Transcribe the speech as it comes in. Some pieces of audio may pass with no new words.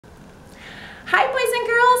Hi boys and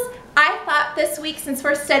girls! I thought this week, since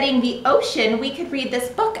we're studying the ocean, we could read this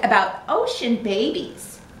book about ocean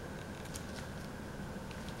babies.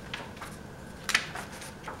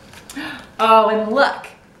 Oh, and look,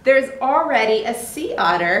 there's already a sea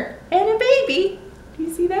otter and a baby. Do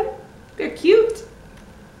you see them? They're cute.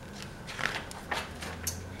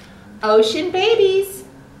 Ocean babies.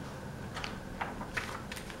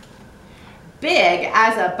 Big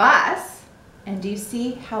as a bus. And do you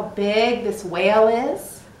see how big this whale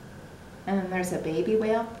is? And then there's a baby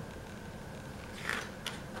whale.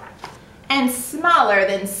 And smaller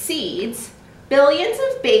than seeds, billions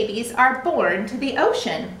of babies are born to the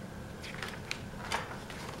ocean.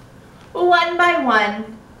 One by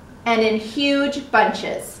one and in huge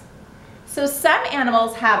bunches. So some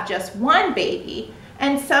animals have just one baby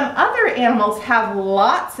and some other animals have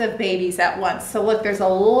lots of babies at once. So look, there's a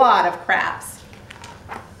lot of crabs.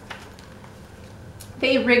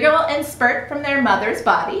 They wriggle and spurt from their mother's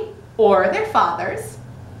body or their father's.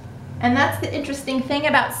 And that's the interesting thing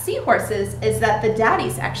about seahorses, is that the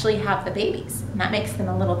daddies actually have the babies. And that makes them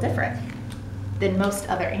a little different than most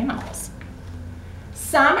other animals.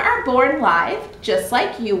 Some are born live, just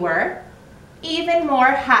like you were. Even more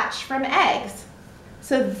hatch from eggs.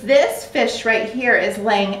 So this fish right here is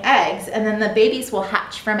laying eggs, and then the babies will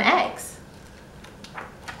hatch from eggs.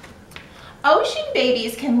 Ocean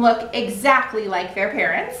babies can look exactly like their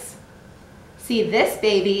parents. See, this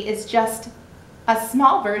baby is just a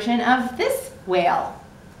small version of this whale.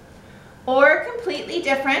 Or completely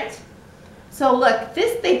different. So look,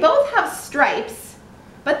 they both have stripes,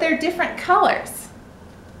 but they're different colors.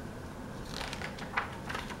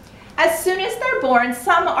 As soon as they're born,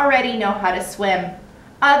 some already know how to swim.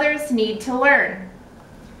 Others need to learn.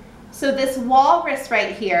 So this walrus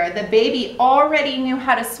right here, the baby already knew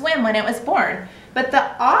how to swim when it was born, but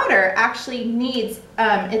the otter actually needs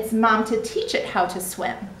its mom to teach it how to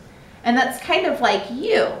swim. And that's kind of like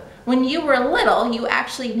you. When you were little, you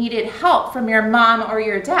actually needed help from your mom or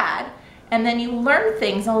your dad, and then you learned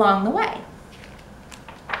things along the way.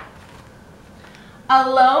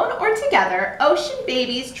 Alone or together, ocean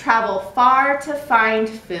babies travel far to find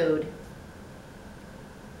food.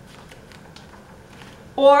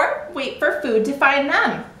 Or wait for food to find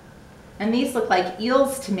them. And these look like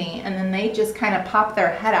eels to me, and then they just kind of pop their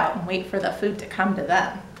head out and wait for the food to come to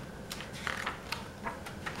them.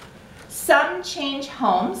 Some change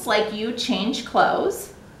homes like you change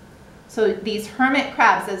clothes. So these hermit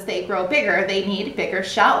crabs, as they grow bigger, they need bigger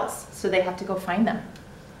shells, so they have to go find them.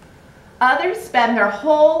 Others spend their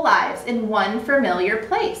whole lives in one familiar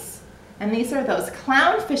place. And these are those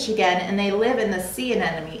clownfish again, and they live in the sea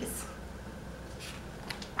anemones.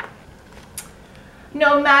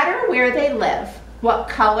 No matter where they live, what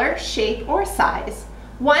color, shape, or size,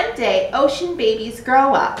 one day ocean babies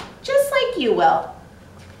grow up, just like you will.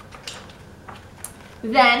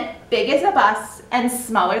 Then, big as a bus and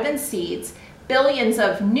smaller than seeds, billions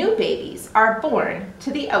of new babies are born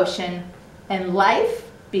to the ocean, and life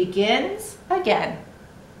begins again.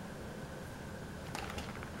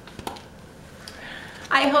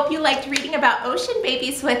 I hope you liked reading about ocean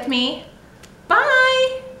babies with me.